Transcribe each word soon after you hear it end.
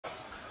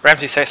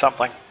Ramsey, say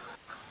something.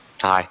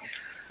 Hi.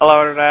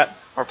 Hello, Internet.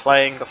 We're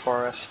playing The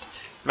Forest.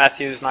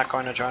 Mathew's not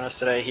going to join us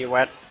today. He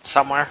went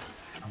somewhere.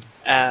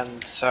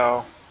 And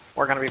so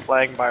we're going to be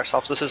playing by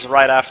ourselves. This is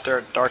right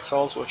after Dark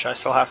Souls, which I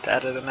still have to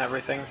edit and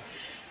everything.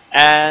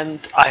 And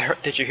I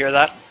heard, did you hear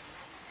that?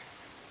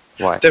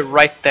 What? They're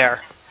right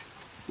there.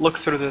 Look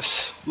through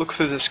this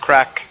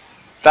crack.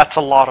 That's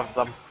a lot of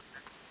them.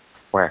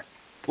 Where?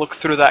 Look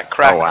through that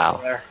crack Oh, wow.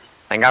 over there.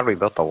 Thank God we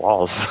built the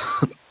walls.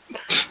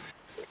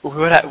 We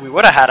would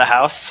have had a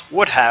house.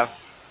 Would have.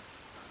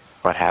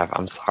 What have?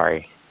 I'm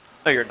sorry.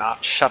 No, you're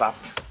not. Shut up.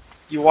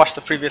 You watched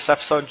the previous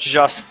episode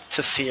just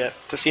to see it,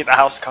 to see the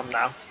house come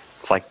down.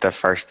 It's like the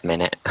first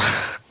minute.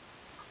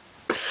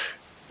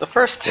 The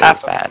first It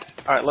half. was bad.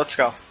 All right, let's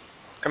go.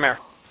 Come here.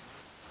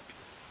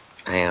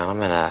 Hang on, I'm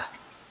gonna...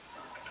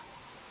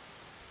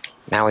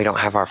 Now we don't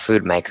have our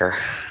food maker.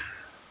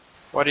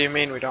 What do you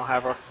mean we don't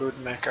have our food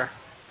maker?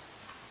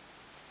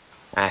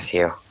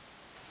 Mathew.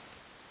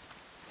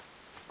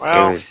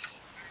 Well, It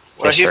was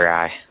Fisher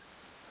Eye.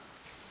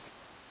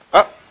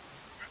 Oh,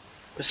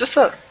 is this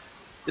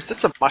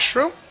a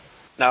mushroom?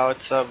 No,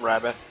 it's a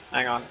rabbit.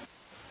 Hang on.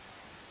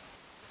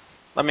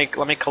 Let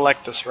me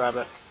collect this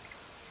rabbit.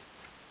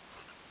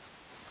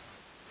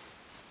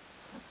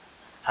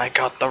 I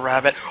got the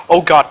rabbit.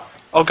 Oh god.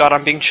 Oh god,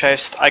 I'm being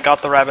chased. I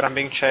got the rabbit, I'm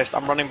being chased.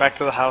 I'm running back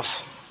to the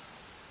house.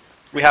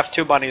 We have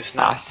 2 bunnies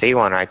now. I see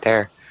one right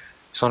there.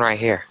 There's one right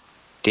here.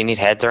 Do you need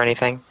heads or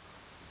anything?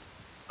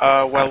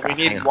 Well, Oh, God,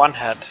 we hang need on. 1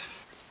 head.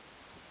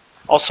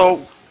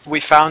 Also, we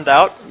found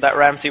out that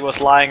Ramsey was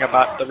lying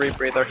about the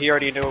rebreather. He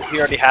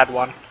already had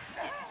one.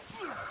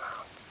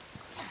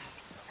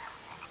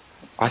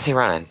 Why is he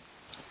running?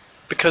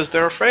 Because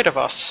they're afraid of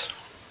us.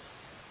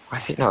 Why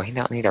is he... No, he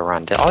don't need to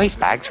run. Did all these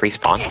bags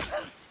respawn?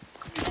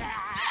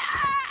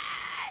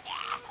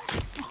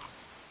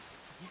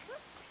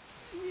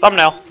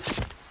 Thumbnail.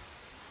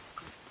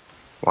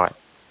 What?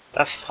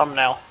 That's the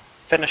thumbnail.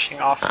 Finishing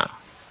off.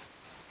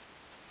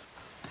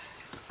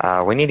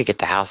 Oh. We need to get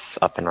the house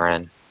up and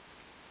running.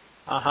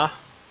 Uh-huh.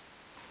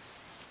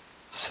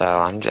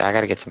 So, I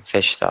gotta get some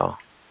fish, though.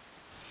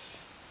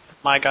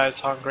 My guy's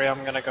hungry.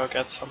 I'm gonna go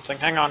get something.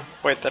 Hang on.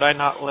 Wait, did I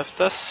not lift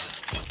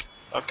this?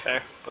 Okay,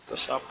 put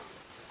this up.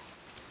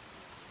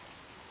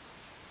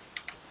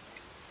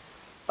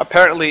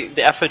 Apparently,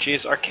 the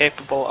effigies are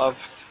capable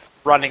of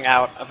running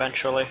out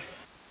eventually.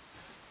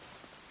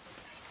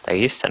 They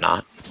used to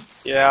not.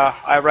 Yeah,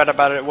 I read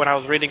about it when I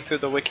was reading through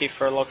the wiki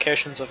for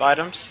locations of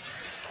items.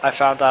 I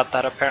found out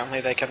that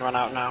apparently they can run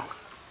out now.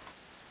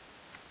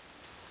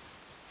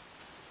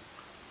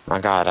 My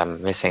God,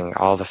 I'm missing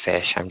all the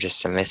fish. I'm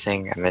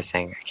missing. I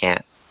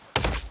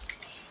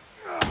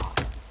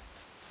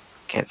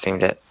can't seem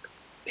to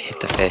hit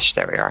the fish.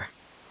 There we are.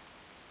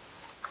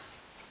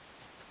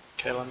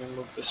 Okay, let me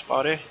move this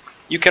body.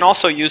 You can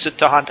also use it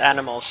to hunt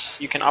animals.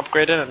 You can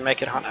upgrade it and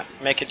make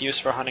it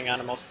used for hunting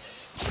animals.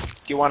 Do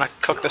you want to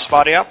cook this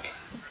body up?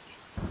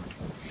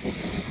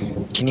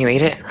 Can you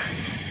eat it?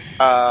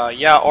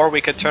 Yeah, or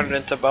we could turn it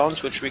into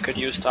bones, which we could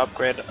use to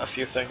upgrade a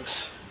few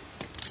things.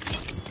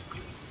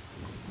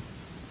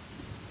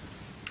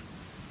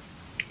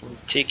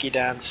 Tiki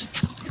dance.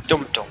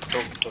 Dum dum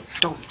dum dum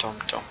dum dum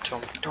dum dum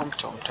dum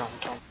dum dum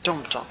dum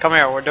dum dum. Come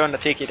here, we're doing the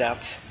tiki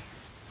dance.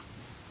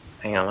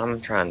 Hang on,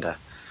 I'm trying to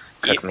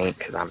cook meat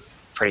because I'm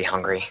pretty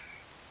hungry.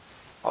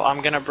 Well,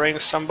 I'm gonna bring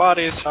some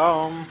bodies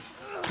home.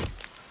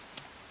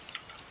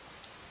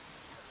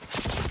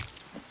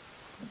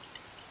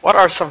 What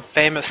are some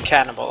famous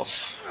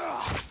cannibals?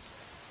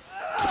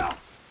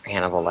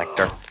 Hannibal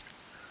Lecter.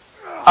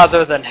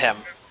 Other than him.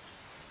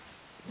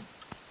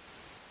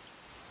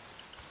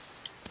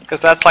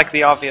 Because that's like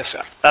the obvious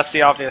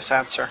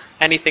answer.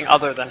 Anything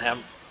other than him.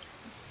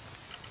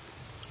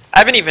 I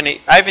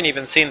haven't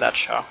even seen that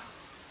show.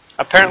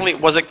 Apparently,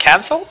 was it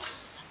cancelled?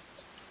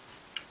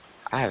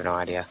 I have no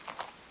idea.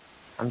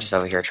 I'm just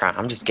over here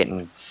I'm just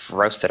getting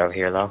roasted over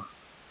here, though.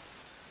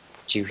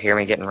 Did you hear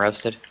me getting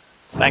roasted?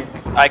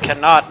 I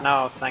cannot,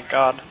 no, thank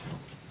God.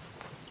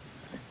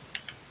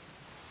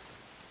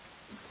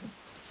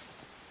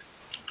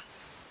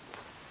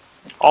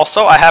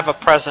 Also, I have a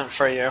present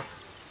for you.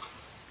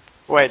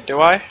 Wait,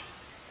 do I?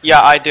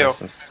 Yeah, I do. There's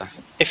some stuff.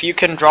 If you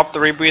can drop the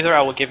rebreather,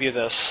 I will give you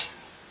this.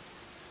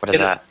 What is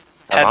that?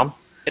 Is that a bomb?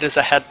 It is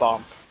a head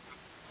bomb.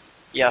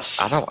 Yes.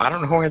 I don't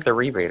know where the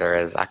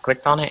rebreather is. I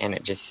clicked on it and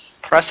it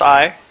just... Press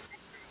I.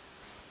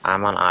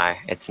 I'm on I.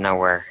 It's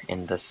nowhere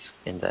in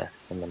the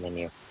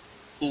menu.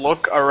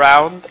 Look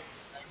around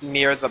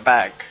near the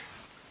bag.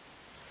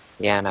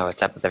 Yeah, no,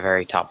 it's up at the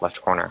very top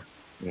left corner.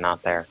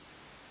 Not there.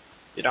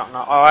 You don't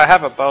know. Oh, I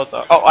have a bow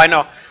though. Oh, I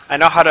know. I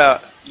know how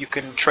to. You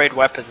can trade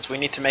weapons. We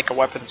need to make a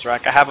weapons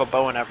rack. I have a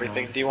bow and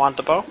everything. Do you want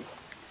the bow?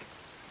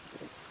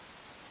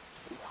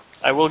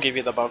 I will give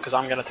you the bow because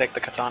I'm gonna take the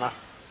katana.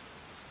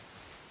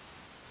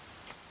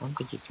 I don't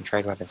think you can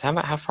trade weapons.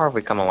 How far have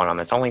we come along on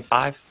this? Only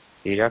 5?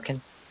 Are you joking?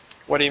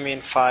 What do you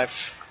mean 5?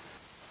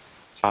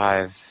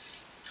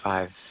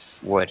 5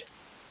 wood.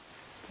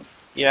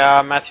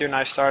 Yeah, Mathew and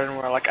I started and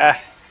we're like,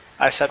 I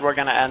I said we're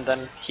gonna end,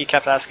 and he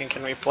kept asking,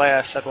 can we play?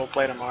 I said we'll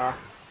play tomorrow.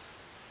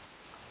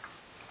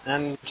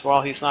 And,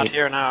 well, he's not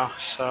here now,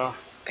 so...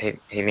 He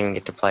didn't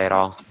get to play at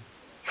all.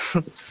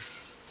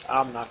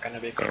 I'm not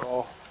gonna be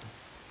cruel.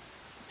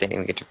 Didn't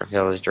even get to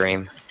fulfill his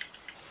dream.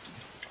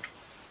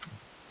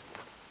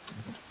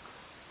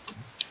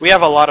 We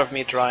have a lot of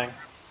meat drying.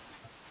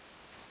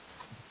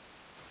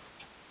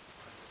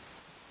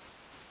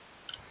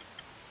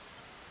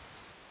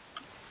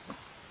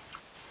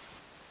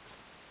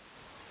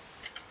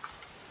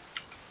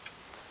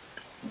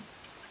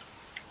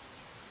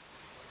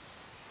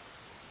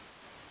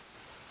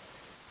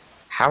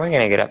 How are we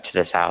gonna get up to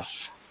this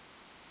house?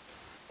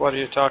 What are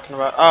you talking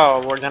about?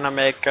 Oh, we're gonna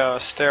make a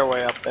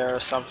stairway up there or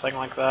something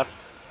like that.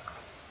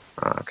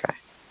 Oh, okay.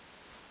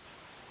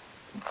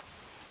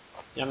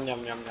 Yum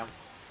yum yum yum.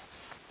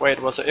 Wait,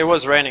 it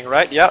was raining,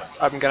 right? Yep,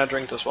 I'm gonna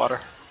drink this water.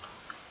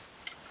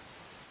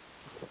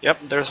 Yep,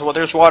 there's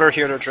water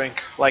here to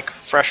drink, like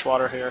fresh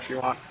water here if you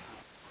want.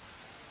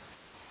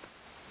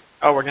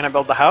 Oh, we're gonna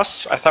build the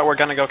house? I thought we're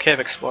gonna go cave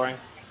exploring.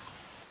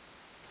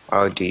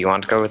 Oh, do you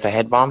want to go with a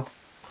head bomb?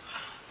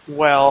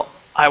 Well,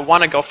 I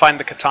want to go find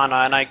the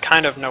katana, and I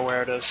kind of know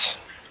where it is.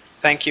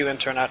 Thank you,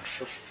 Internet,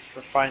 for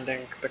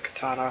finding the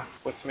katana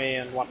with me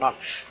and whatnot.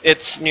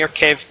 It's near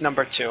cave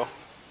number 2.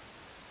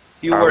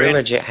 Are we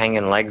legit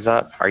hanging legs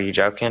up? Are you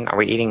joking? Are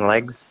we eating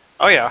legs?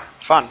 Oh yeah,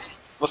 fun.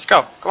 Let's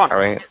go. Come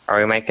on. Are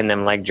we making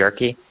them leg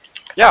jerky?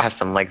 'Cause Yeah. I have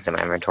some legs in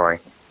my inventory.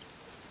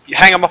 You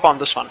hang them up on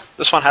this one.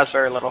 This one has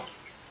very little.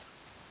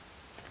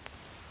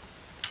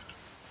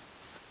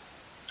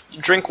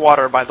 Drink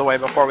water, by the way,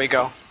 before we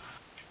go.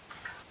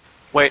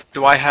 Wait,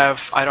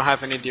 I don't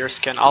have any deer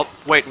skin.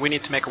 Wait, we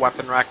need to make a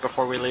weapon rack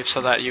before we leave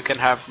so that you can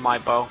have my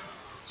bow.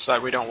 So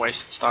that we don't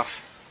waste stuff.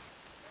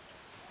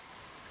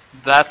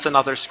 That's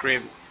another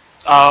scream.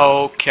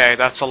 Okay,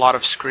 that's a lot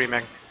of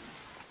screaming.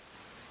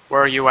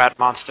 Where are you at,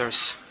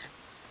 monsters?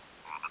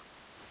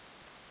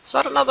 Is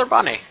that another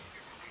bunny?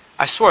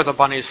 I swear the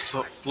bunnies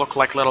look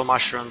like little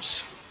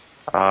mushrooms.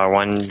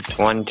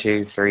 1,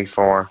 2, 3,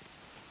 4.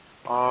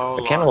 Oh,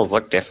 The cannibals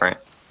look different.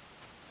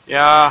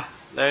 yeah,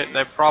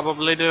 they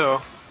probably do.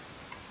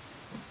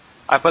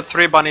 I put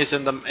 3 bunnies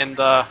in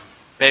the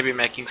baby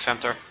making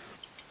center.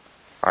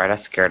 Alright, I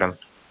scared them.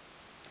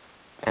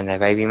 And the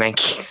baby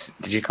making...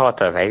 Did you call it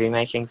the baby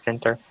making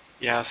center?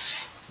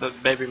 Yes, the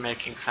baby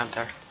making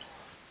center.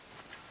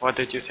 What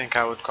did you think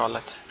I would call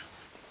it?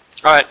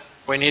 Alright,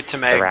 we need to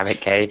make... The rabbit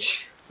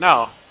cage?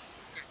 No.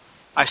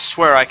 I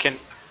swear I can...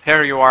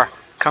 Here you are.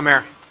 Come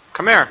here.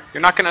 Come here.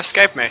 You're not gonna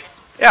escape me.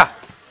 Yeah.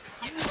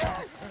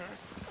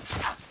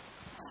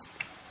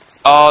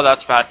 Oh,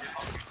 that's bad.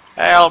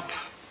 Help.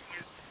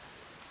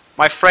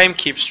 My frame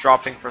keeps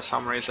dropping for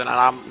some reason, and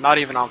I'm not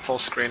even on full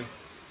screen.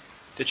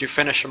 Did you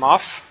finish him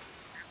off?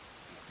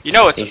 You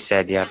know it's... He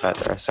said, yeah, but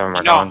the rest of them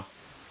are No. gone.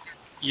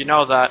 You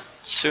know that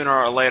sooner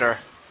or later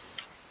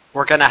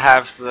we're gonna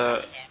have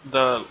the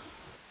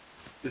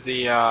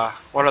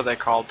what are they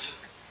called?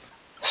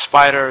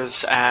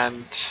 Spiders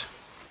and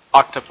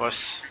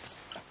octopus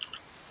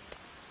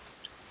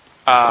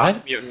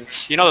What?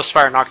 mutants. You know the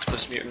spider and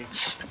octopus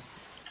mutants.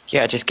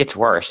 Yeah, it just gets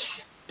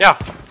worse. Yeah,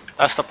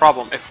 that's the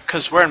problem.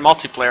 Because we're in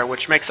multiplayer,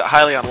 which makes it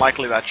highly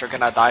unlikely that you're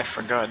gonna die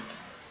for good.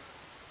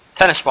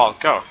 Tennis ball,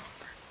 go.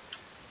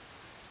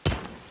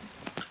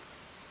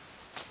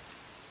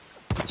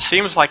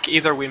 Seems like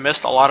either we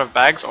missed a lot of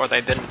bags or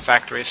they didn't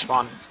factory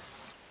spawn.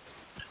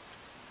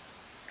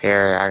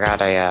 Here, I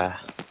got a,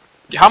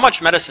 How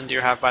much medicine do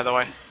you have, by the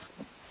way?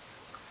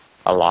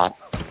 a lot.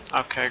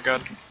 Okay,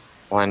 good.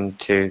 1,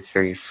 2,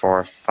 3,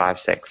 4, 5,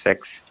 6,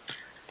 6.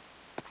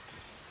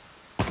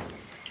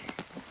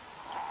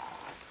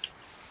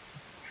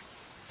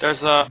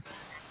 There's a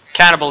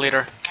cannibal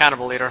leader.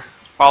 Cannibal leader.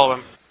 Follow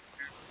him.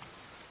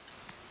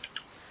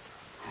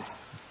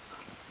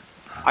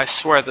 I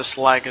swear this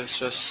lag is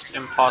just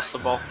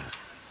impossible.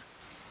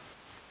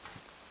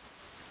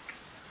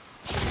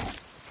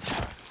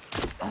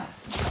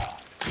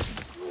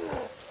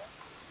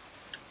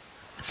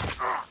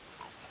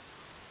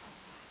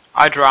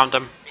 I drowned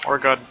him. We're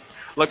good.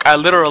 Look, I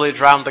literally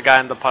drowned the guy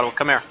in the puddle.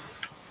 Come here.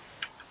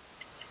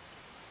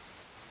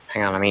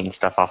 Hang on, I'm eating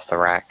stuff off the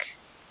rack.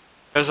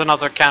 There's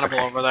another cannibal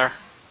Okay. over there.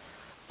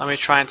 Let me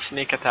try and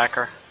sneak attack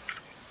her.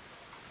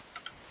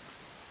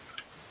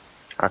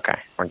 Okay,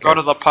 we're good. Go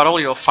to the puddle,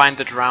 you'll find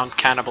the drowned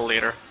cannibal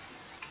leader.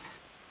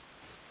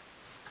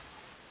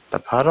 The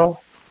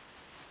puddle?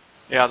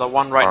 Yeah, the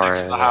one right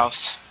next to the Or-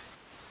 house.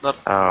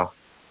 Oh.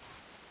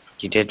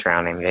 You did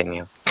drown him, didn't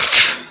you?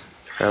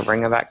 Go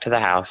bring him back to the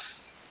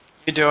house.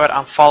 You do it,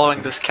 I'm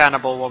following this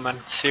cannibal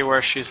woman. See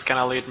where she's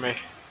gonna lead me.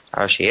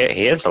 Oh, he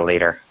is the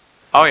leader.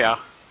 Oh yeah.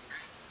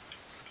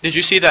 Did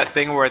you see that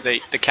thing where the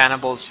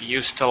cannibals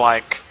used to,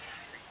 like,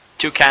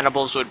 2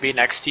 cannibals would be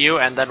next to you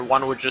and then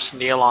one would just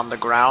kneel on the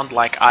ground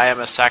like I am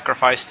a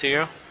sacrifice to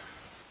you?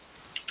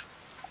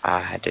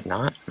 I did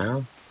not,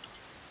 no.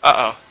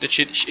 Uh-oh.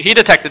 He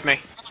detected me.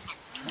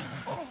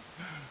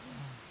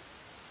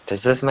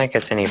 Does this make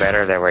us any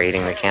better that we're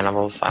eating the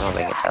cannibals? I don't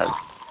think it does.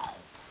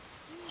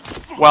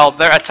 Well,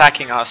 they're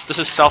attacking us. This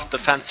is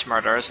self-defense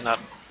murder, isn't it?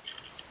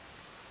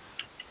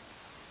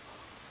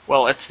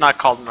 Well, it's not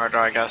called murder,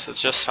 I guess.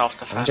 It's just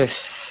self-defense. I'm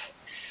just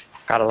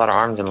got a lot of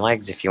arms and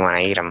legs if you want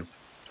to eat them.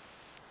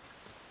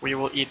 We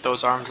will eat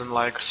those arms and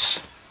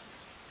legs.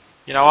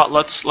 You know what?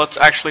 Let's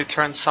actually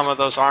turn some of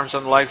those arms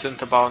and legs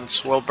into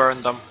bones. We'll burn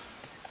them.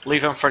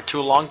 Leave them for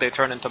too long, they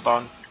turn into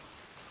bone.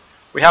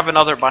 We have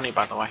another bunny,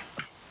 by the way.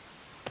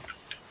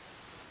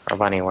 A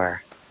bunny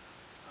where?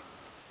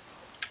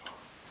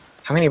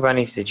 How many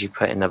bunnies did you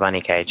put in the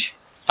bunny cage?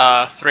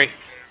 3.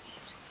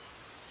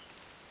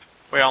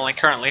 We only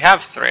currently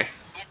have 3.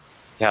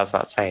 Yeah, I was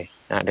about to say,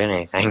 not doing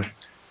anything.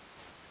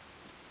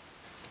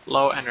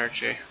 Low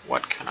energy.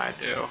 What can I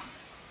do?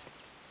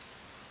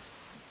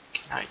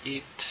 Can I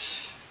eat?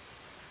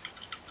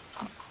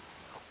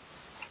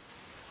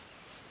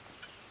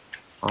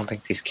 I don't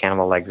think these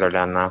cannibal legs are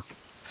done though.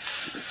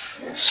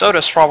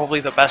 Soda's probably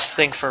the best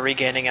thing for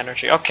regaining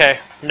energy. Okay,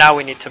 now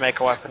we need to make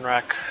a weapon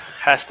rack.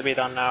 Has to be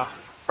done now.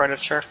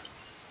 Furniture,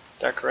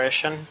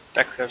 decoration,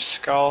 decorative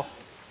skull.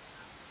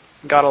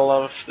 Gotta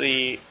love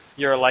the,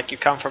 you're like you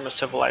come from a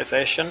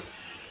civilization.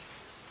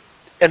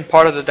 And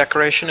part of the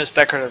decoration is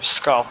decorative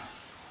skull.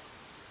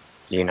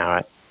 You know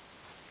it.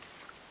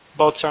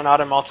 Boats are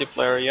not in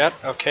multiplayer yet.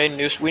 Okay,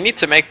 news. We need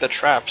to make the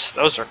traps.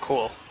 Those are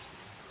cool.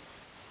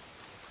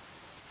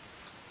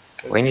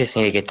 We just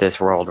need to get this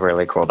world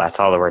really cool. That's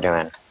all that we're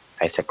doing,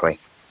 basically.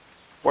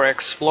 We're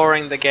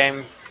exploring the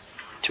game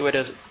to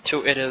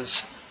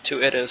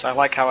I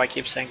like how I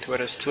keep saying to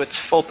its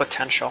full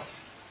potential.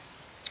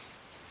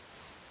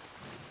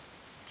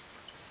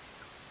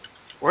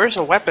 Where's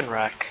a weapon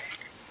rack?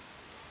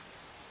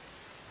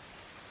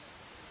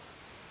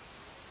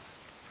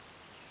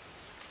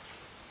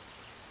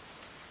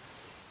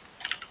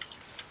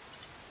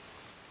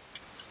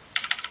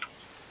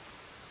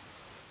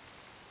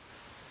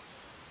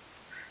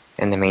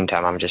 In the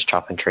meantime, I'm just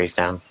chopping trees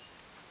down.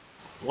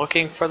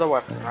 Looking for the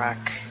weapon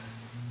rack.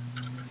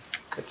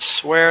 Could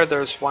swear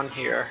there's one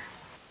here.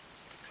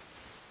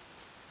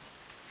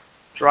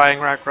 Drying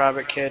rack,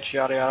 rabbit cage,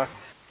 yada yada.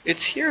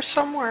 It's here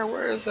somewhere.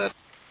 Where is it?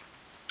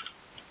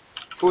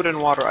 Food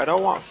and water. I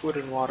don't want food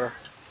and water.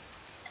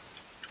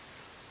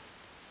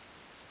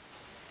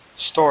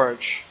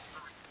 Storage.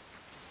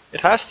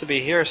 It has to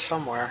be here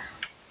somewhere.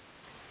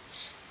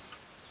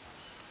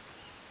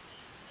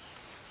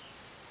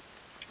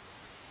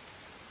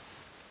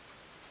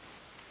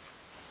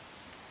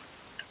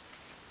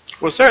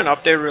 Was there an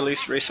update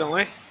released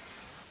recently?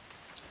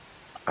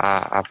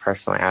 I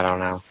personally, I don't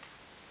know.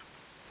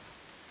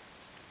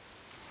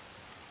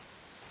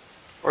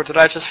 Or did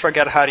I just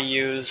forget how to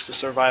use the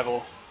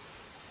survival?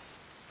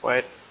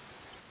 Wait,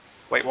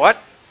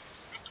 what?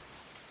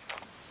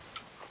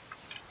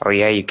 Oh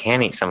yeah, you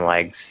can eat some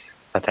legs,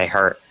 but they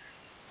hurt.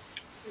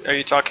 Are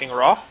you talking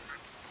raw?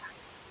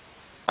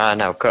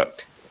 No,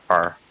 cooked.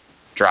 Or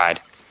dried,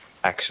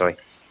 actually.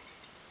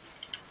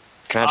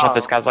 Can I chop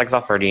this guy's legs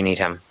off, or do you need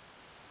him?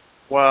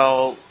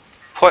 Well,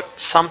 put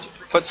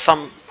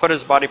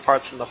his body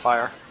parts in the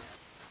fire.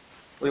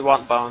 We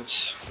want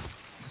bones.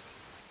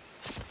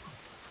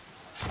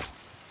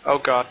 Oh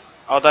god.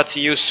 Oh, that's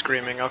you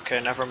screaming. Okay,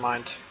 never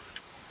mind.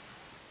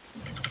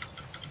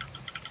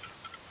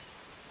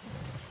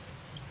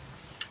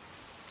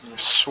 I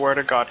swear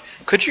to god.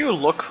 Could you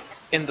look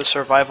in the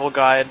survival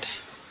guide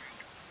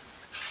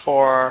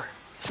for...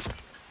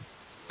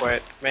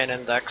 Wait, main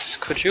index.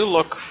 Could you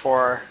look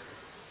for...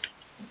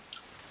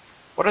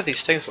 What are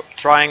these things?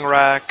 Drying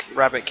rack,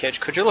 rabbit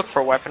cage. Could you look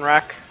for weapon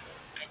rack?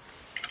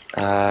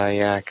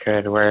 Yeah, I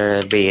could. Where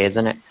it'd be,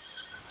 isn't it?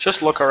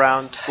 Just look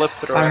around, flip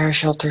through Fire, it.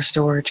 shelter,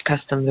 storage,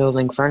 custom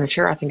building,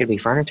 furniture. I think it'd be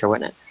furniture,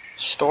 wouldn't it?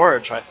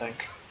 Storage, I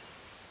think.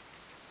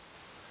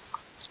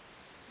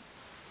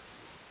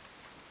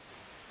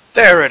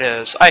 There it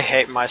is. I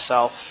hate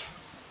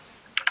myself.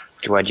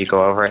 Why'd you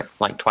go over it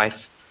like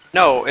twice?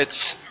 No,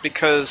 it's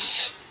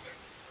because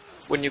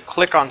when you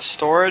click on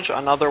storage,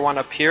 another one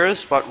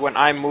appears, but when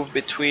I move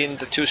between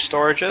the two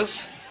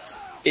storages,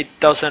 it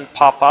doesn't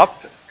pop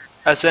up.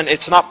 As in,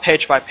 it's not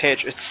page by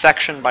page, it's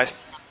section by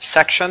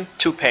section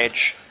to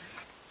page.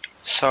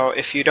 So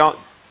if you don't,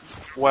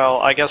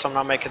 well, I guess I'm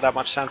not making that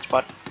much sense,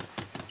 but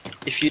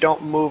if you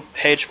don't move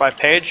page by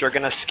page, you're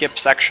gonna skip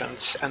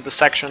sections, and the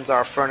sections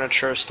are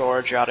furniture,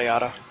 storage, yada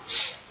yada.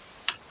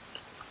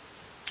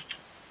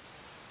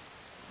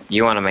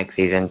 You want to make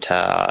these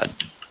into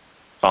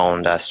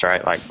bone dust,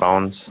 right? Like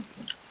bones?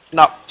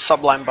 No,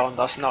 sublime bone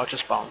dust, no,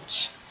 just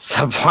bones.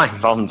 Sublime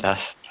bone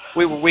dust.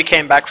 We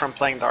came back from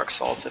playing Dark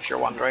Souls, if you're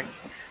wondering.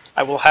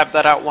 I will have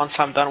that out once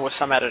I'm done with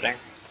some editing.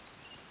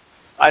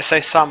 I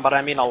say some, but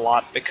I mean a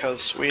lot,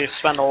 because we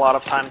spend a lot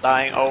of time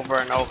dying over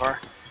and over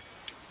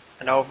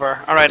and over.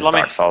 Alright, let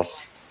me... Dark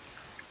Souls.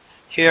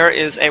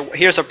 Here's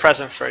a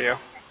present for you.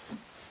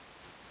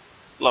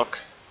 Look.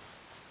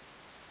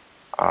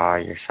 Oh,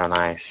 you're so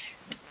nice.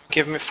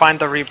 Find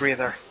the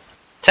rebreather.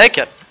 Take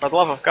it, for the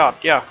love of God,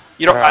 yeah.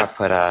 You don't... How do I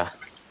put a...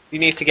 You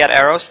need to get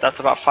arrows, that's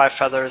about 5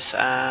 feathers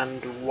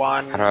and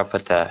 1... How do I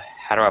put the...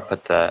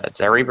 Is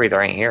that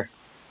rebreather ain't here?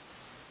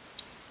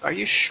 Are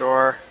you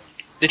sure?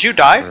 Did you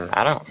die?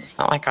 I don't. It's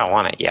not like I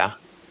want it. Yeah.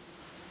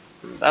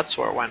 That's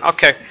where it went.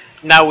 Okay,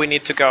 now we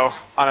need to go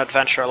on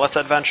adventure. Let's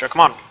adventure.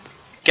 Come on,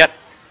 get.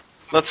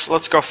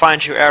 Let's go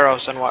find you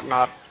arrows and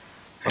whatnot.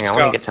 I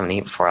want to get something to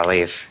eat before I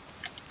leave.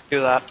 Do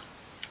that.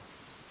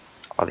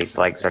 All these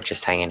legs are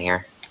just hanging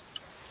here.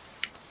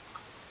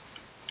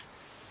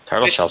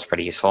 Turtle shell's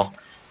pretty useful.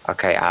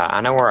 Okay,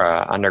 I know where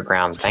a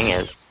underground thing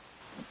is.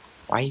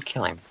 Why are you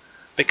killing?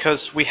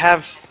 Because we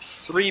have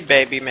 3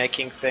 baby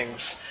making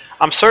things.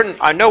 I'm certain.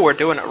 I know we're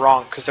doing it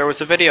wrong because there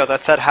was a video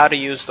that said how to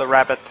use the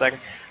rabbit thing,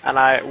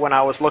 and when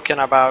I was looking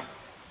about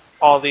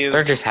all these,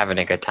 they're just having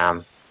a good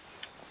time.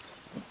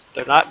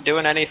 They're not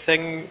doing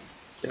anything,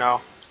 you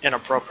know,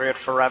 inappropriate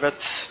for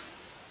rabbits.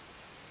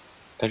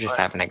 They're just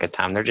having a good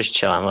time. They're just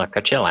chilling. Look,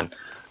 they're chilling.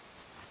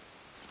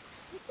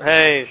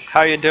 Hey,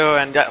 how you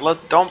doing?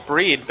 Don't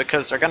breed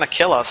because they're gonna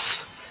kill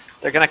us.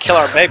 They're gonna kill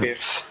our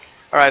babies.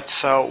 Alright,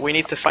 so we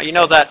need to find, you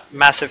know that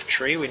massive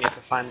tree? We need to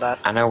find that.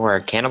 I know where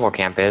a cannibal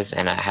camp is,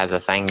 and it has a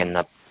thing in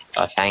the,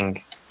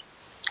 thing.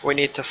 We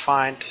need to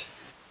find,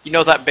 you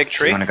know that big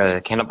tree? You want to go to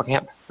the cannibal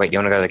camp? Wait, you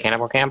want to go to the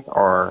cannibal camp?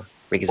 Or,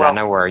 because I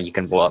know where you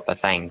can blow up a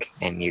thing,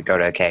 and you go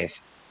to a cave.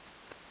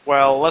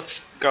 Well,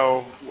 let's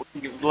go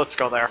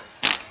there.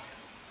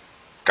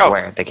 Go!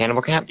 Where? The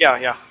cannibal camp? Yeah,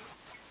 yeah.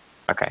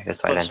 Okay,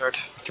 this way Blizzard.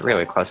 then. It's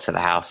really close to the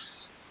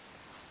house.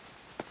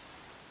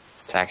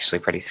 It's actually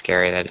pretty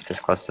scary that it's this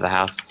close to the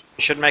house.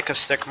 You should make a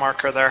stick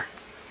marker there.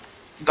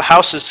 The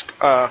house is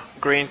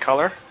green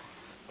color.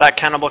 That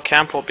cannibal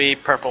camp will be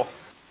purple.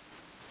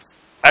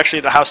 Actually,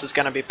 the house is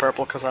gonna be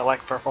purple because I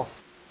like purple.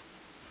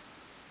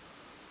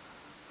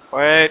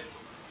 Wait,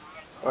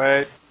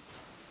 wait,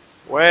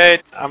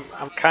 wait!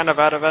 I'm kind of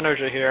out of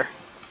energy here.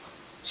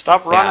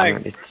 Stop running!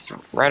 Yeah, it's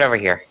right over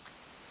here.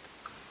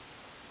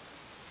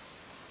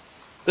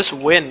 This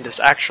wind is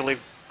actually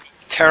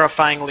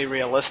terrifyingly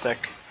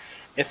realistic.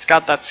 It's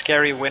got that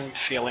scary wind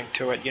feeling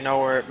to it, you know,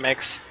 where it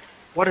makes...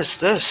 What is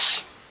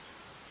this?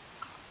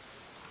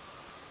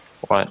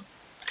 What?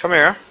 Come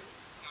here.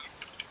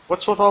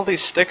 What's with all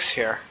these sticks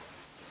here?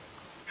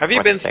 Have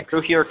you been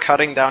through here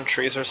cutting down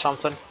trees or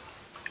something?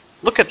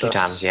 Look at this. 2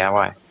 times, yeah,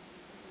 why?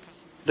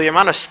 The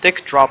amount of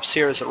stick drops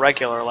here is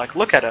irregular, like,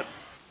 look at it.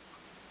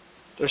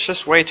 There's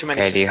just way too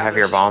many Okay, sticks. do you have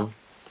your bomb?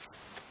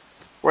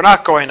 We're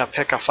not going to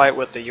pick a fight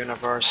with the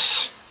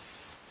universe.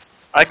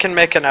 I can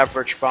make an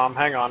average bomb,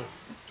 hang on.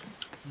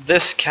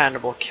 This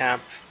cannibal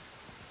camp.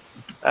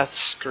 That's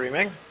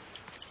screaming.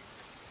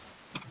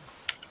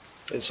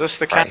 Is this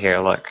the Right here,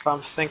 look.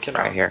 I'm thinking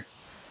Right of? here.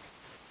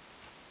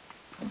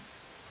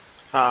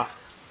 Huh.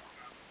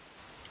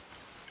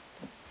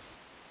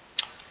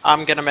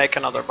 I'm gonna make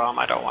another bomb,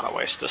 I don't want to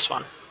waste this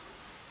one.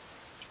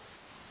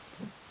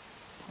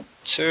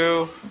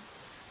 2,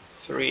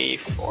 3,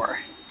 4.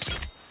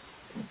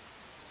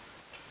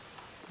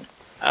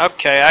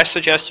 Okay, I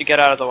suggest you get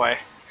out of the way.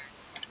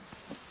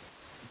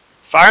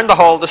 Fire in the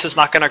hole, this is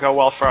not gonna go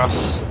well for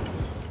us.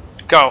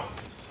 Go.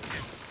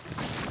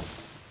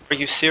 Are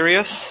you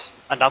serious?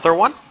 Another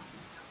one?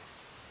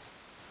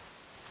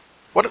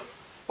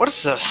 What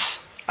is this?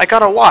 I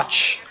got a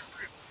watch.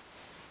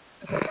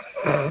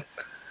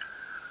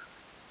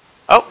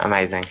 Oh.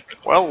 Amazing.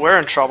 Well, we're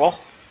in trouble.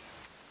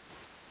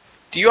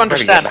 Do you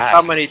understand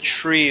how many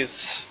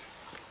trees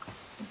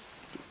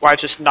I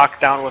just knocked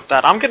down with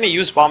that? I'm gonna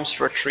use bombs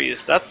for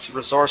trees. That's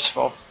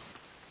resourceful.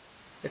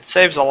 It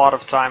saves a lot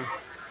of time.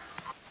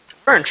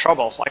 We're in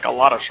trouble, like a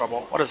lot of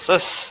trouble. What is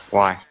this?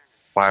 Why?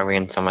 Why are we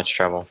in so much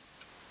trouble?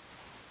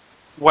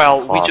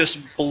 Well, we just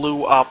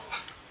blew up.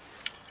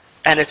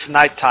 And it's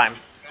nighttime.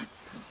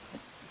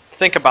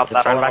 Think about that.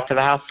 Let's run back to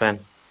the house then.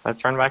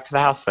 Let's run back to the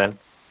house then.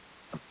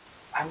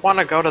 I want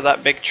to go to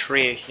that big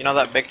tree. You know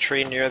that big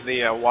tree near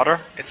the water?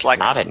 It's like...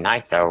 Not at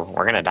night though.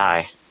 We're gonna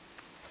die.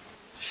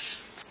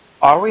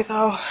 Are we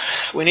though?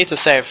 We need to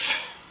save.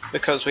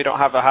 Because we don't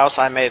have a house,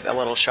 I made a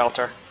little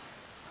shelter.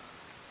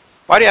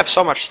 Why do you have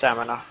so much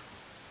stamina?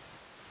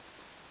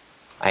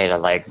 I ate a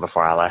leg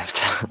before I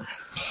left.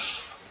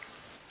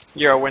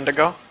 You're a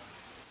Wendigo?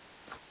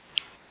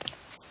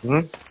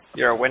 Hmm?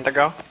 You're a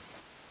Wendigo?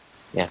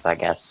 Yes, I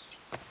guess.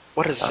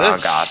 What is this? Oh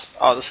god.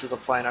 Oh, this is a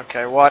plane.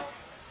 Okay, what?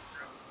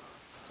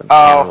 Some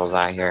cannibals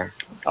out here.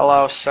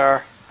 Hello,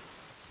 sir.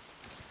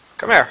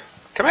 Come here.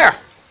 Come here.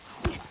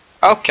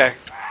 Okay.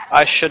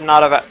 I should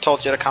not have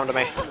told you to come to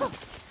me.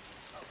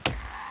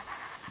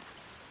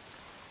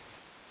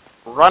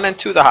 Run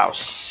into the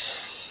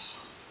house.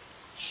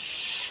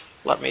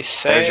 Let me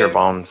save. There's your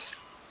bombs.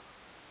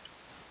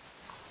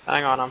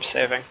 Hang on, I'm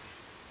saving.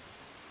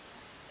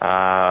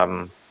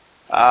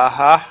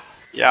 Uh-huh.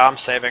 Yeah, I'm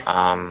saving.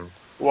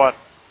 What?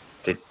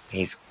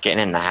 He's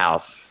getting in the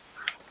house.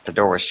 The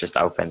door was just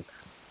open.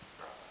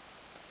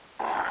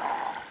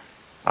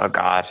 Oh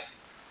god.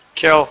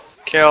 Kill.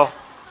 Kill.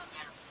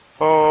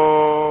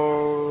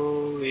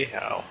 Holy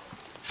hell.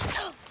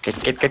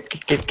 Get in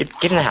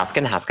the house, get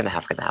in the house, get in the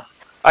house, get in the house.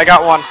 I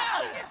got one.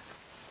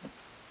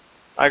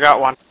 I got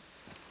one.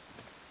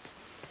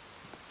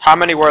 How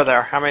many were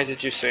there? How many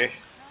did you see?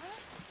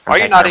 Are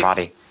you not even...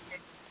 body.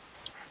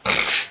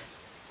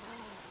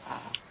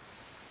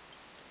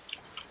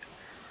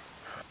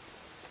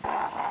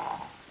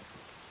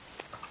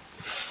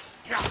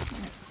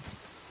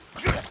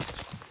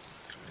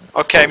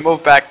 Okay,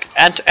 move back.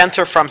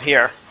 Enter from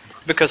here.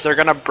 Because they're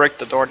gonna break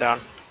the door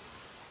down.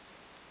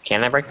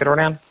 Can they break the door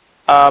down?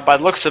 By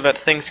the looks of it,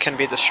 things can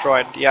be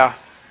destroyed, yeah.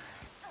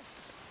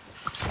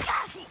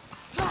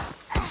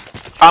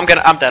 I'm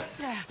dead.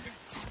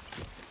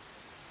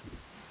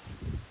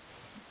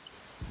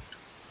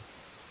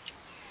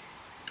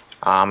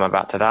 I'm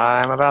about to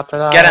die, I'm about to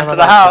die. Get into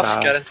the house,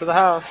 get into the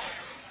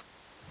house.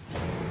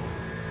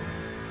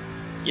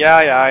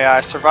 Yeah,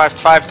 I survived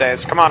 5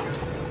 days, come on.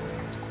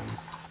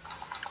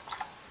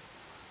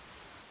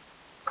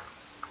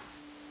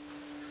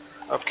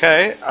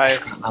 Okay,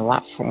 A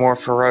lot more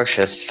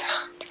ferocious.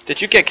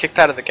 Did you get kicked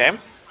out of the game?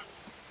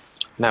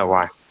 No,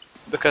 why?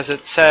 Because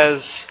it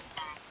says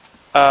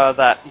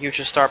that you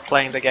should start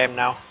playing the game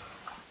now.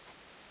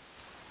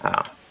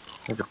 Oh,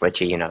 it's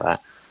glitchy, you know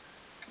that.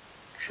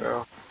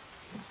 True.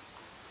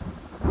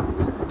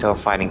 Still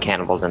fighting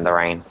cannibals in the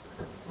rain.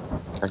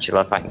 Don't you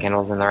love fighting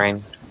cannibals in the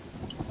rain?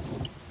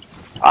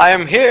 I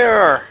am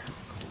here!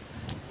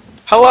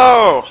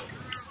 Hello!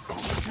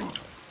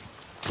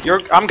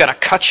 I'm gonna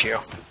cut you.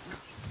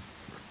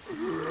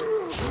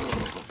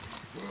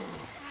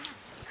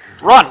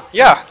 Run!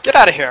 Yeah, get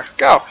out of here.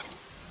 Go!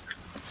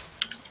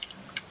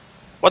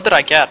 What did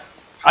I get?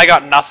 I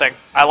got nothing.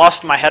 I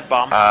lost my head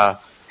bomb. Have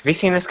you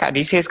seen this guy? Do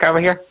you see this guy over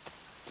here?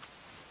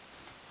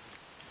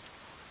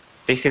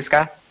 Do you see this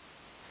guy?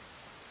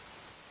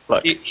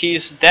 Look.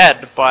 He's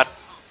dead, but...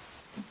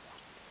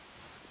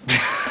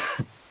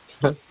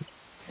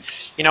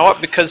 You know what?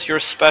 Because you're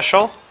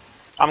special,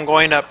 I'm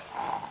going to...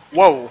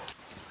 Whoa!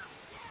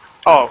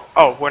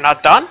 Oh, we're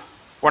not done?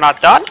 We're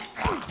not done?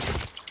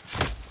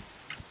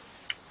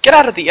 Get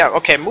out of the...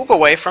 okay, move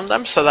away from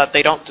them so that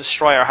they don't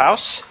destroy our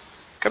house.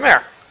 Come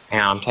here.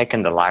 Yeah, I'm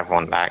taking the live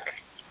one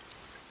back.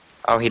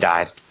 Oh, he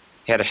died.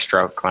 He had a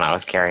stroke when I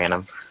was carrying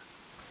him.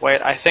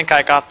 Wait, I think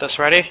I got this.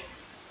 Ready?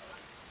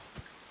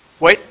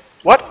 Wait,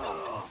 what?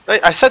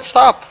 I said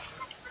stop.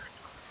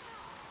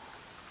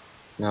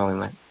 No, we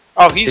might.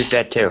 Oh, He's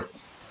dead too.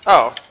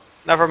 Oh,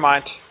 never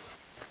mind.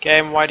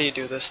 Game, why do you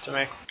do this to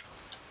me?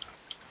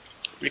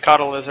 We caught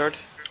a lizard.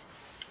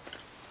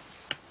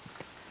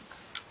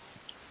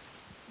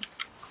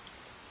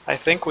 I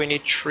think we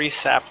need tree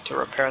sap to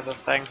repair the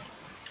thing.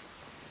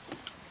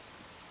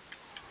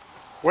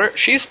 Where?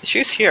 She's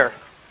here.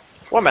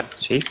 Woman.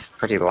 She's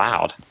pretty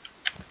loud.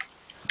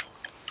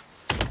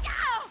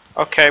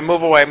 Okay,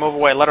 move away, move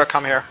away. Let her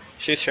come here.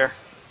 She's here.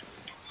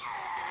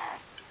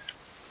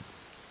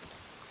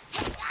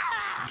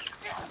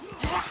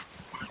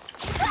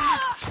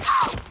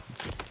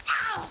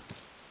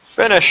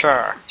 Finish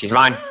her. She's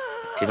mine.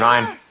 She's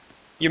mine.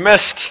 You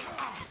missed.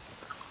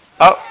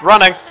 Oh,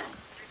 running.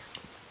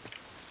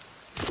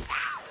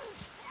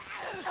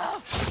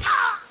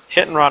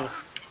 Hit and run.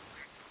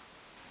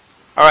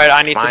 All right,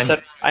 I need to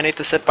sit. I need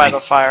to sit by the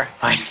fire.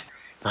 Mine.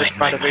 There's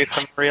going to be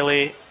some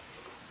really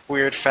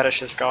weird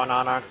fetishes going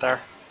on, aren't there?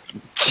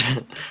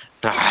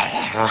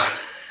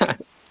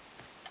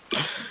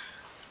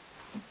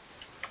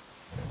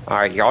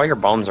 Alright, all your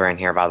bones are in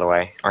here, by the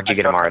way. Or did you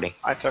get them already?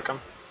 I took them.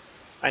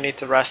 I need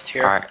to rest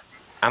here. Alright,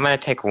 I'm gonna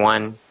take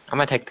one. I'm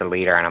gonna take the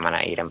leader and I'm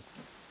gonna eat him.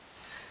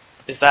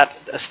 Is that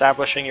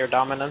establishing your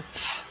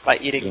dominance by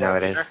eating? You know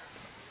it is.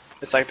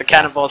 It's like the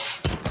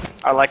cannibals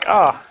are like,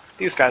 oh,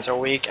 these guys are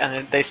weak, and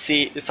then they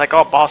see it's like,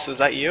 oh, boss, is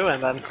that you?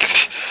 And then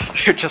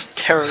you're just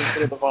tearing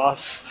through the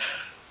boss.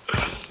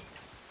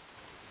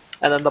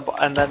 And then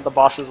the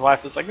boss's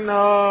wife is like,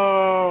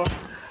 no.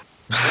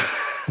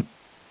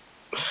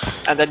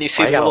 And then you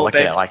see the little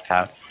baby. Like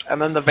that.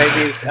 And then the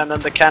babies, and then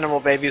the cannibal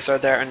babies are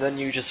there, and then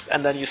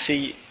you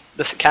see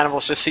the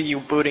cannibals just see you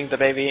booting the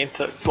baby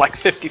into like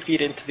 50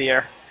 feet into the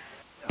air.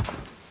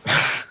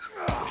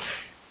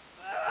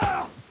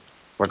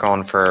 We're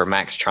going for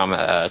max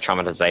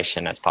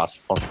traumatization as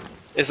possible.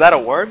 Is that a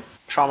word?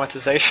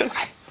 Traumatization?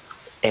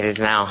 It is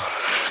now.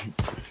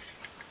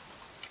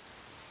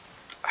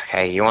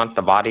 Okay, you want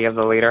the body of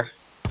the leader?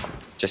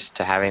 Just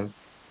to have him?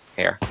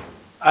 Here.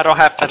 I don't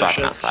have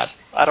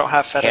fetishes. I don't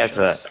have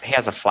fetishes. He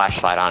has a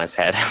flashlight on his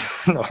head.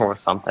 Or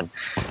something.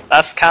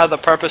 That's kind of the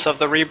purpose of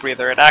the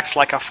rebreather. It acts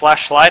like a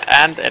flashlight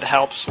and it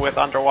helps with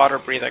underwater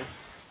breathing.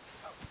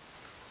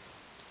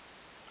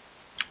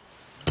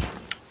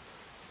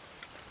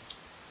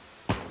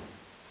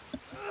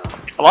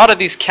 A lot of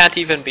these can't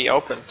even be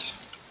opened.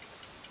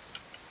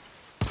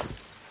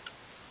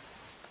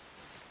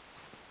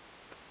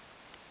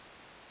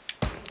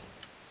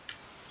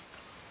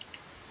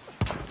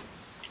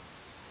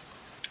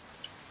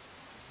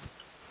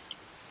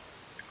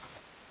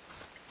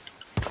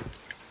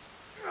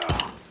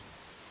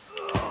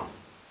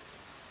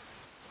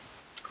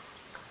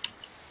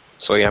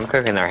 Sweet, I'm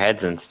cooking their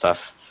heads and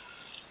stuff.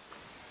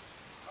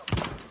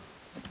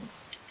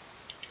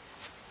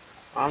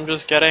 I'm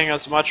just getting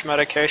as much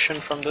medication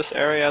from this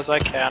area as I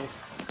can.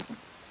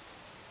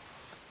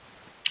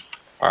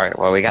 Alright,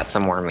 well we got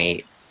some more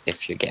meat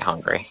if you get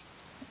hungry.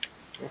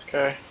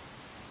 Okay.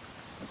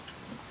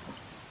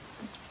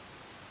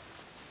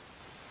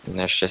 And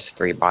there's just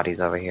 3 bodies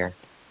over here.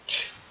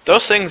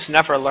 Those things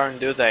never learn,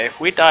 do they? If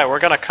we die, we're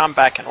gonna come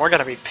back and we're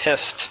gonna be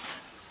pissed.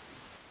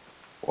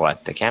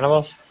 What, the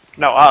cannibals?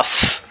 No,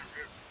 us.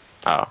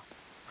 Oh.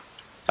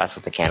 That's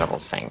what the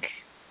cannibals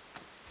think.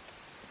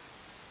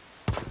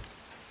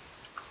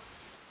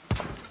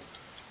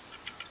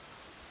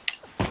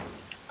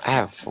 I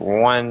have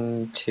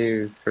 1,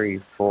 2, 3,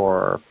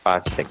 4,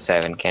 5, 6,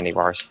 7 candy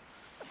bars.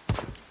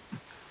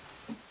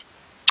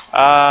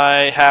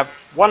 I have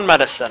 1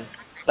 medicine.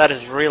 That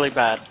is really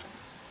bad.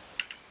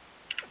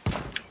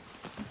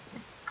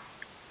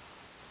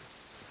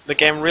 The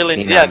game really...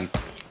 You know, yeah.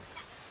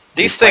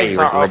 These things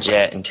are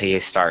legit until you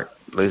start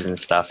losing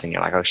stuff and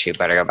you're like, oh shoot,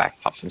 better go back,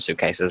 pop some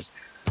suitcases.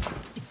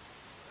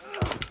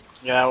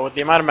 Yeah, with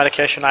the amount of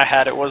medication I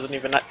had, it wasn't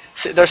even...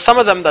 See, there's some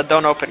of them that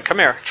don't open. Come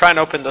here. Try and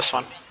open this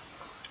one.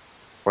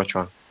 Which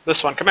one?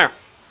 This one. Come here.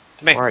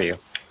 To me. Where are you?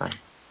 Oh.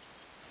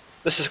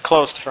 This is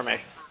closed for me.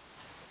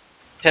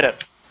 Hit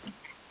it.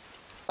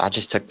 I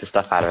just took the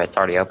stuff out of it. It's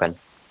already open.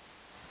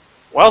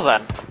 Well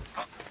then.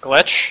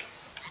 Glitch.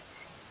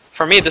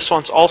 For me, this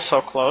one's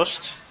also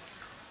closed.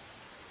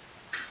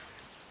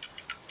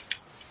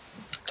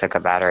 Took a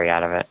battery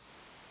out of it.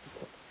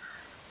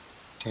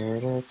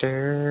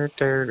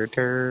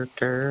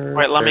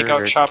 Wait, let me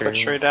go chop a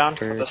tree down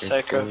for the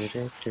sake of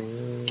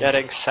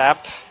getting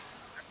sap.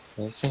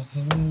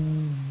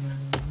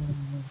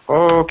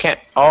 Oh, can't.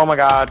 Oh my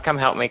god, come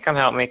help me, come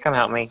help me, come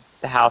help me.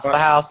 The house, the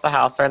house, the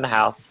house, they're in the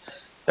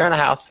house. They're in the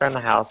house, they're in the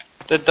house.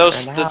 Did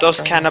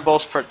those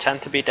cannibals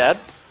pretend to be dead?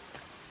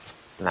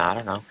 No, I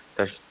don't know.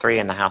 There's 3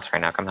 in the house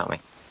right now, come help me.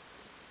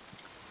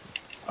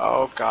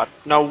 Oh god.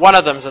 No, one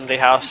of them's in the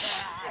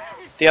house.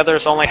 The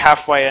other's only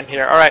halfway in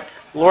here. Alright,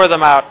 lure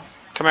them out.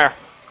 Come here.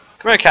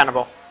 Come here,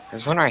 cannibal.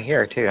 There's one right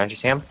here too, don't you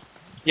see him?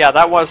 Yeah,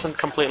 that wasn't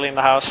completely in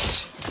the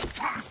house.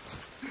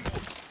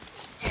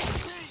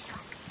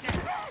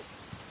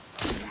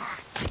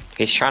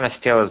 He's trying to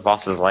steal his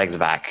boss's legs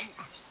back.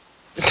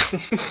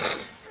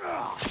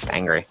 He's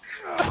angry.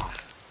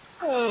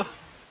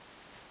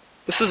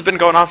 This has been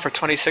going on for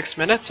 26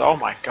 minutes? Oh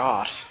my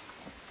god.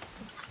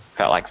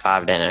 Felt like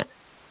 5, didn't it?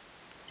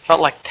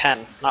 Felt like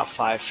 10, not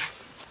 5.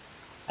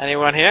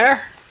 Anyone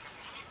here?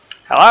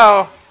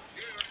 Hello?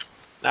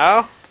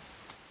 No?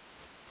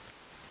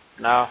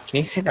 No. Can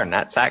you see their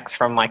nutsacks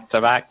from like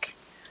the back?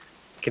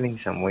 Getting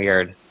some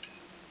weird.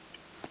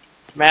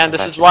 Man,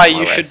 this is why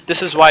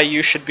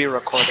you should be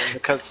recording,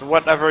 because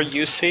whatever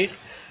you see,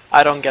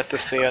 I don't get to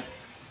see it.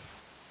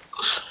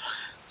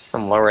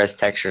 Some low-res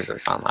textures or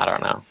something, I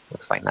don't know.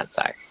 Looks like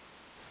nutsack.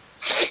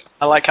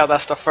 I like how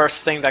that's the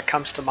first thing that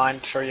comes to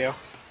mind for you.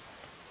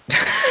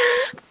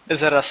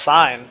 Is it a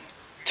sign?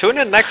 Tune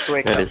in next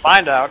week to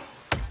find out.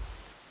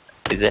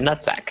 Is it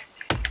nutsack?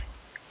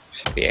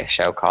 Should be a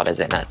show called Is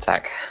It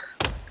Nutsack?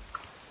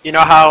 You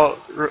know how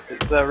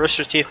the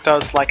Rooster Teeth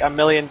does like $1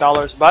 million,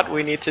 but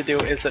we need to do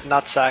Is It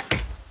Nutsack?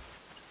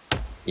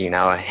 You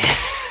know it.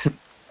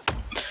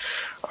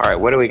 Alright,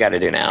 what do we gotta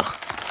do now?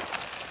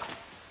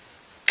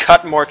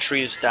 Cut more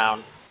trees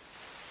down.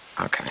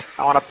 Okay.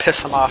 I want to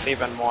piss them off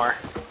even more.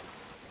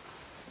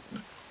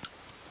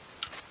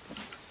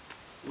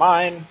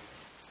 Mine.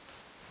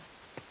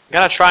 I'm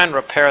gonna try and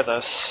repair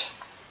this.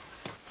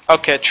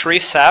 Okay, tree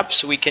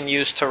saps we can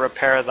use to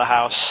repair the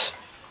house.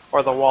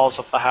 Or the walls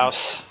of the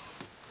house.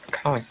 I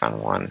only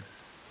found one.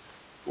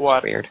 What?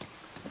 It's weird.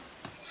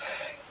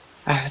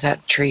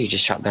 That tree you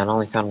just chopped down, I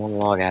only found 1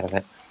 log out of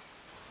it.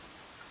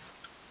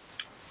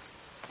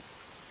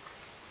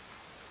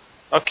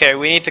 Okay,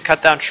 we need to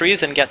cut down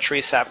trees and get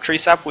tree sap. Tree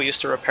sap we use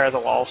to repair the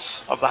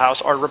walls of the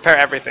house, or repair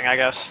everything, I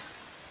guess.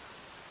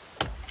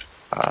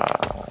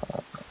 I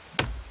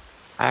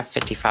have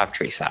 55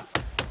 tree sap.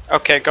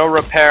 Okay, go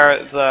repair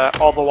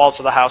all the walls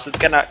of the house. It's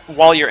gonna,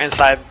 while you're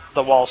inside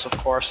the walls, of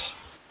course.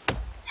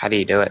 How do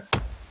you do it?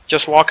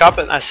 Just walk up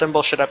and a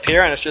symbol should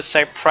appear and it should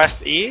say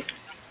press E.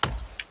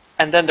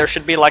 And then there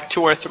should be like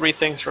 2 or 3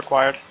 things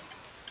required.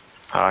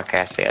 Oh, okay,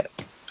 I see it.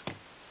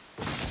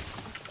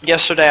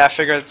 Yesterday I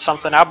figured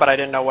something out, but I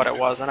didn't know what it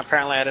was. And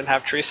apparently I didn't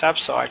have tree sap,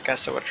 so I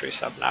guess it would tree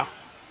sap now.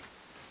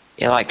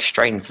 It like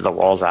straightens the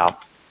walls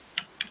out.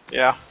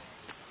 Yeah.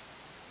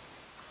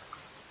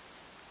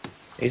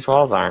 These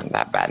walls aren't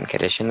that bad in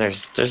condition.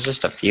 There's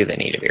just a few that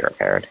need to be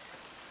repaired.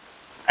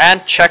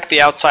 And check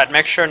the outside.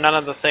 Make sure none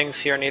of the things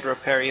here need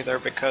repair either,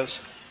 because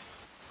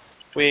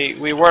we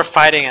were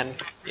fighting and,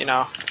 you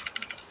know,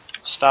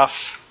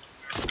 stuff.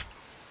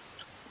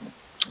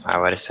 I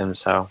would assume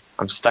so.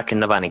 I'm stuck in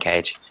the bunny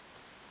cage.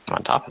 I'm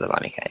on top of the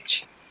bunny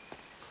cage.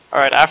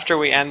 Alright, after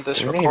we end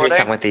this recording... We need to do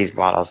something with these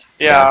bottles.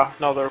 Yeah,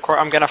 no,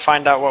 I'm gonna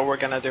find out what we're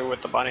gonna do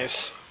with the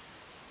bunnies.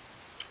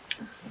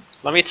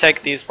 Let me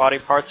take these body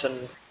parts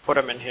and put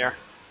them in here.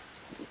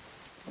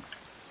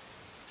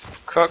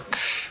 Cook.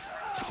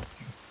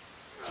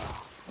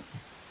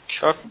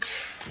 Cook.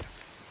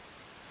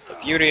 The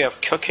beauty of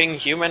cooking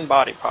human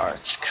body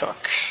parts.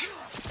 Cook.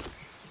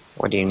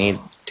 What do you need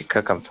to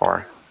cook them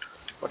for?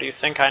 What do you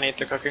think I need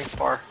the cooking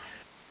for?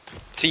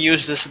 To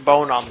use this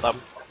bone on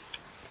them.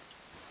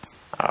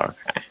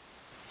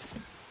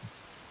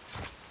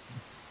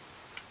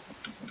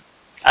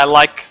 I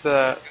like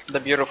the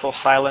beautiful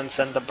silence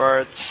and the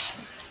birds.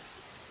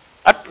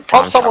 I'm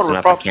Someone chopping would up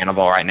a probably.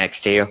 cannibal right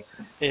next to you.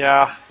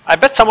 Yeah, I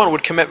bet someone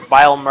would commit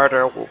vile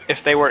murder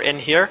if they were in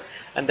here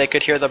and they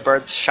could hear the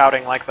birds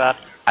shouting like that.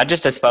 I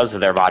just disposed of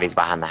their bodies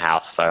behind the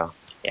house, so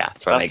yeah,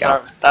 that's where they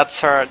go.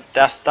 That's our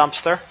death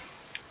dumpster.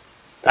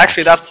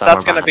 Actually, That's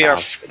that's somewhere gonna behind be the our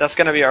house. that's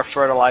gonna be our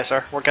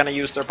fertilizer. We're gonna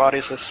use their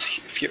bodies as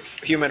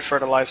human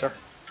fertilizer.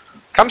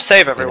 Come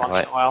save every You know once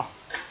in what? a while.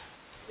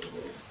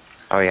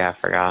 Oh yeah, I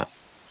forgot.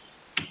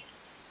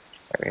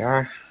 There we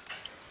are.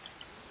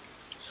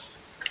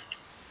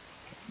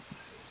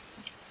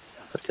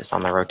 Put this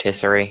on the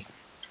rotisserie.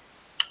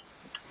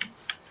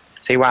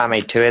 See why I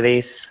made 2 of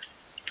these?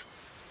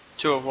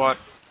 2 of what?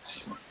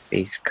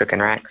 These cooking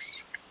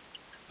racks.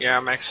 Yeah,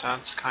 makes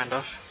sense, kind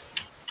of.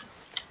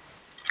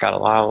 Got a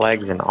lot of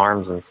legs and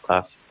arms and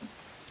stuff.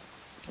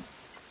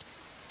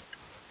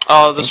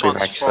 Oh, this we've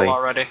one's full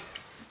already.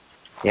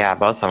 Yeah,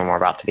 both of them are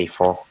about to be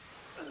full.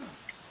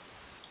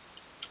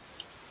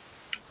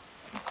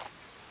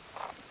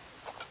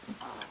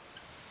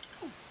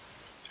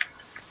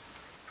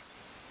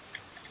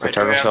 Is the Wait, do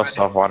we turtle have shell any?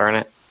 still have water in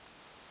it?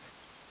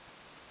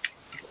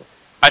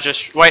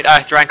 Wait,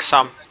 I drank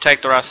some.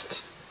 Take the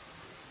rest.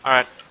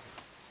 Alright.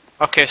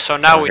 Okay, so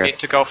now Oh, we good. need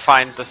to go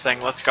find the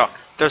thing. Let's go.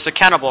 There's a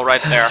cannibal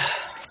right there.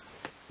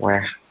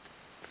 Where?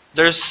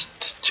 There's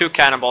 2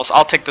 cannibals.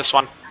 I'll take this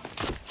one.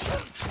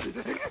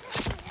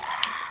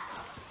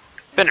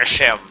 Finish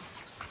him.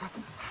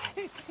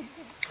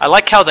 I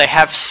like how they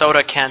have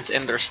soda cans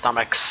in their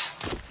stomachs.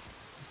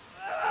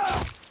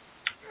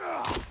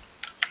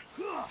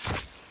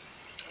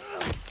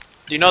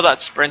 Do you know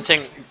that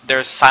sprinting,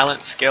 there's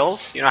silent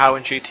skills? You know how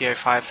in GTA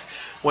 5,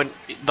 when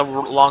the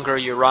longer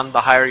you run,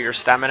 the higher your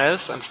stamina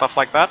is and stuff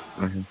like that?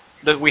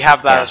 Mm-hmm. We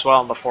have that Yeah. as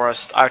well in the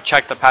forest. I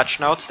checked the patch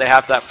notes. They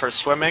have that for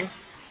swimming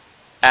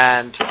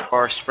and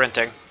for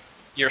sprinting.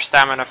 Your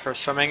stamina for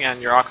swimming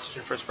and your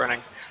oxygen for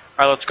sprinting.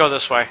 Alright, let's go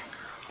this way.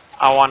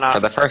 I wanna...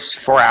 For the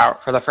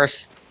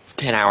first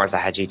 10 hours I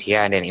had GTA,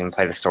 I didn't even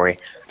play the story.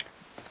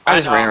 I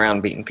just ran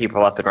around beating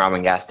people up and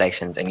robbing gas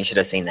stations, and you should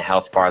have seen the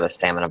health bar, the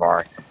stamina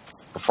bar.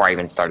 Before I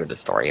even started the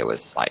story, it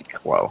was like,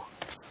 whoa.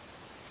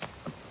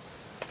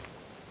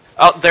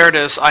 Oh, there it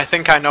is. I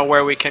think I know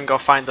where we can go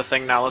find the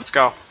thing now. Let's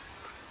go.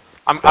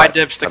 I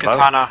dibs the boat?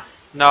 katana.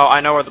 No, I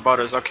know where the boat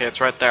is. Okay,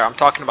 it's right there. I'm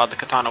talking about the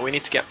katana. We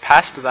need to get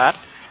past that,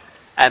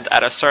 and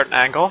at a certain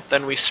angle,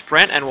 then we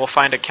sprint and we'll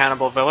find a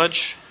cannibal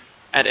village,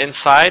 and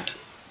inside,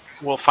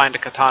 we'll find a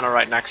katana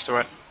right next to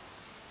it.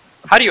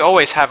 How do you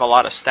always have a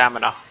lot of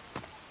stamina?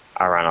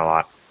 I run a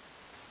lot.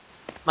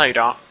 No, you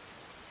don't.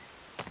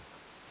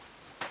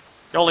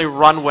 You only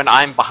run when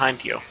I'm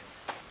behind you.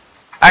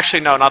 Actually,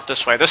 no, not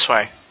this way. This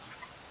way.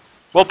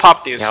 We'll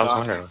pop these. Yeah, I was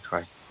wondering which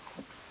way.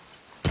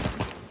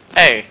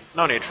 Hey,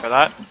 no need for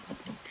that.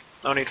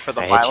 No need for the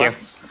I hit you?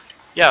 violence.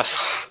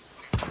 Yes.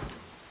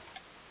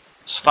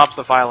 Stop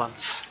the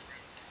violence.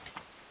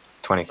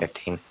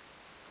 2015.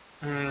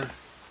 Hmm.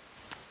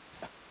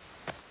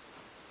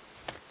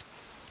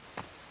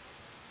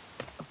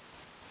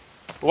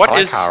 I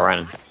like how I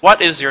run.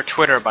 What is your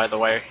Twitter, by the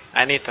way?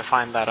 I need to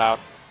find that out.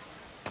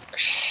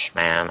 Shh,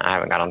 man, I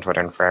haven't got on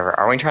Twitter in forever.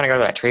 Are we trying to go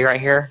to that tree right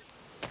here?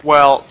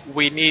 Well,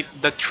 we need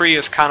the tree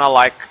is kind of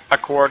like a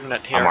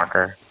coordinate here. A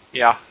marker.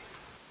 Yeah.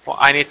 Well,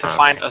 I need to Okay.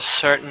 find a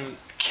certain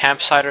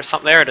campsite or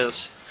something. There it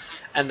is.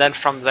 And then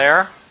from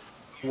there,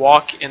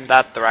 walk in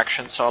that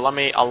direction. So let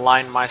me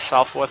align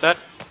myself with it.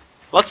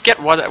 Let's get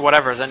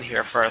whatever's in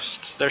here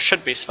first. There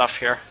should be stuff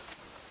here.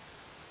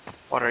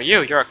 What are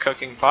you? You're a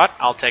cooking pot.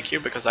 I'll take you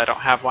because I don't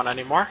have one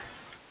anymore.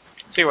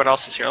 Let's see what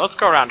else is here. Let's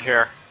go around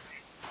here.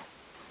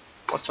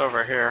 What's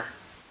over here?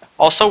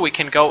 Also, we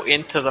can go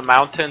into the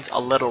mountains a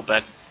little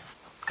bit.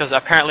 Because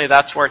apparently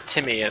that's where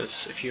Timmy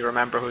is, if you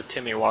remember who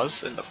Timmy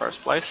was in the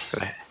first place.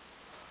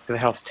 Who the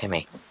hell's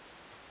Timmy?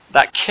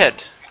 That kid.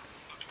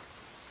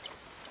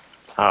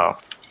 Oh,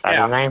 is that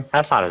Yeah. his name?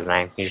 That's not his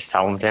name. You just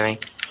tell him Timmy?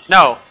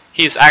 No,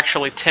 he's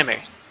actually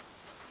Timmy.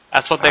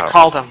 That's what they Oh.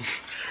 called him.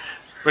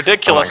 Oh my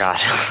Ridiculous.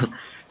 god.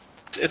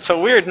 It's a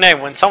weird name.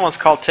 When someone's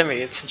called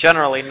Timmy, it's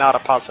generally not a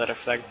positive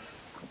thing.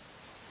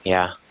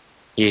 Yeah.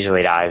 He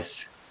usually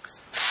dies.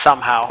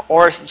 Somehow.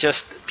 Or it's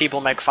just people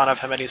make fun of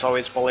him and he's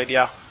always bullied,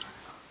 yeah.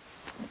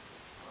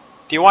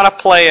 Do you want to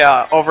play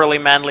overly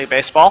manly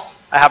baseball?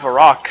 I have a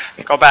rock.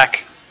 Go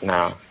back.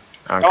 No.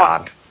 Oh Go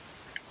on. god.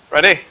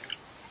 Ready?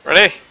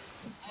 Ready?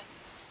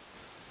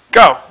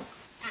 Go!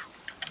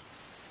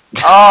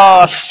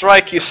 Oh,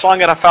 strike. You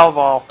swung at a foul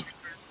ball.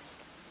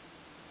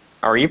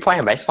 Are you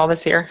playing baseball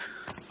this year?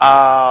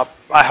 I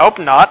hope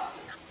not.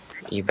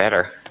 You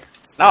better.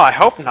 No, I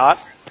hope not.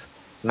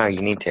 No,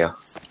 you need to.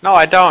 No,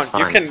 I don't. It's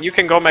fun. You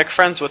can go make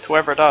friends with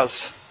whoever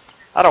does.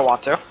 I don't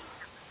want to.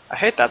 I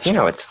hate that You sport.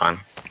 know it's fun.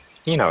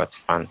 You know it's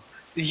fun.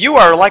 You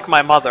are like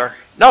my mother.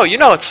 No, you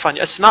know it's fun.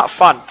 It's not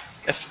fun.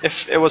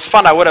 If it was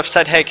fun, I would have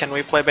said, "Hey, can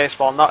we play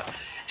baseball?" Not,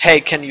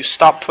 "Hey, can you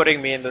stop putting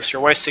me in this?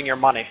 You're wasting your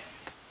money."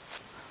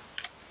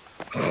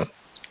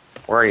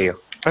 Where are you?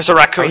 There's a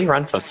Why raccoon. you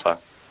run so slow?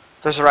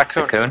 There's a It's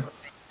a raccoon. coon?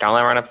 Don't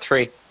let him run up the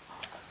tree.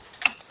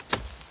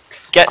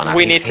 Oh, no,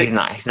 We need to. he's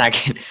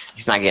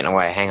not getting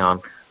away. Hang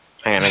on.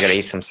 I gotta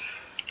eat some.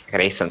 I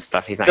gotta eat some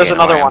stuff. He's not There's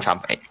getting another away.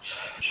 one.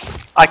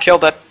 I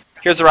killed it.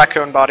 Here's a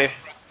raccoon body.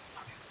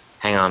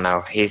 Hang on,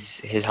 no.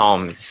 His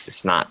home is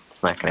it's not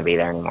gonna be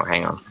there anymore.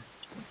 Hang on.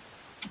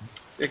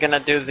 You're gonna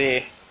do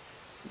the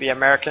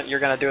American. You're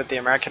gonna do it the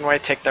American way.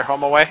 Take their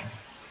home away.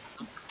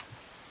 I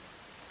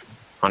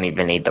don't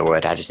even need the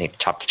wood. I just need to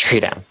chop the tree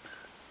down.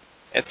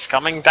 It's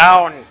coming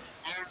down.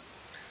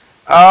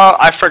 Oh,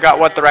 I forgot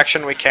what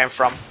direction we came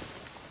from.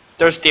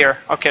 There's deer.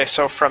 Okay,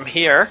 so from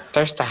here.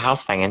 There's the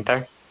house thing, isn't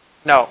there?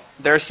 No,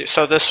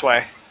 so this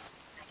way.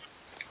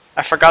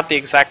 I forgot the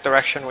exact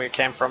direction we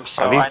came from.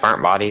 So Are these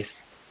burnt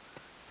bodies?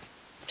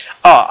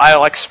 Oh,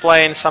 I'll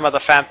explain some of the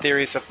fan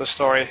theories of the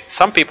story.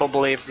 Some people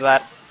believe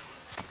that.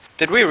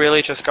 Did we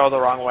really just go the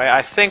wrong way?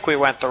 I think we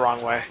went the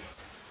wrong way.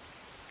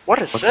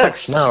 What is Looks this? like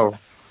snow.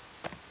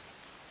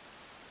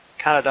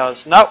 Kinda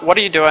does. No, what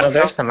are you doing? Oh,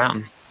 there's the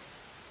mountain.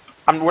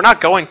 We're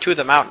not going to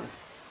the mountain.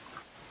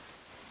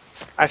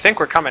 I think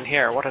we're coming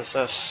here. What is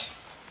this?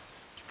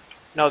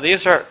 No,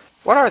 these are...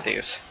 What are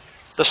these?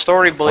 The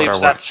story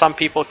believes that some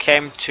people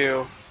came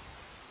to...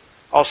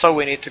 Also,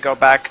 we need to go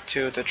back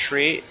to the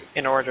tree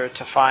in order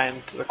to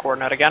find the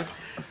coordinate again.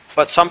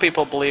 But some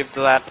people believed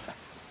that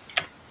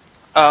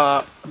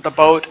the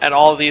boat and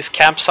all these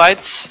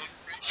campsites,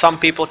 some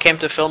people came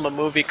to film a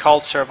movie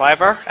called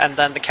Survivor, and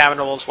then the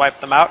cannibals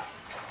wiped them out.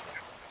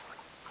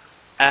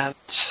 And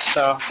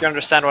so, if you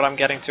understand what I'm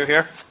getting to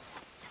here,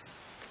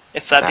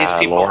 it's that these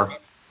people... Lore.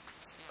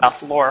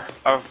 Lore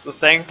of the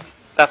thing.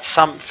 That's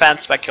some fan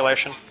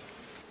speculation.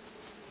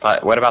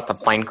 But what about the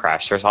plane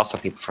crash? There's also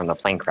people from the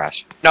plane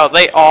crash. No,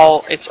 they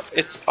all...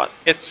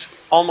 It's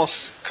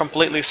almost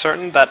completely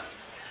certain that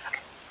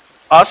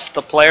us,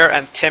 the player,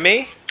 and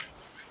Timmy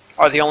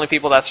are the only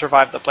people that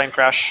survived the plane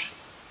crash.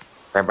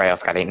 Everybody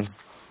else got eaten.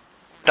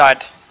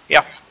 Died.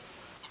 Yeah.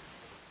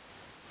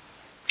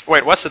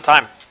 Wait, what's the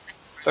time?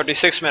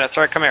 36 minutes.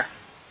 Alright, come here.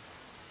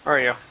 Where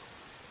are you?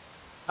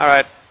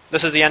 Alright,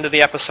 this is the end of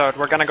the episode.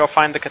 We're gonna go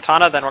find the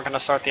katana, then we're gonna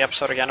start the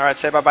episode again. Alright,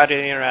 say bye-bye to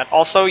the internet.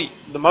 Also,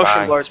 the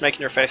motion blur is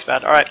making your face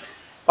bad. Alright,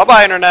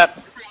 bye-bye, internet.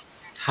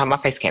 My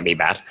face can't be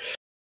bad.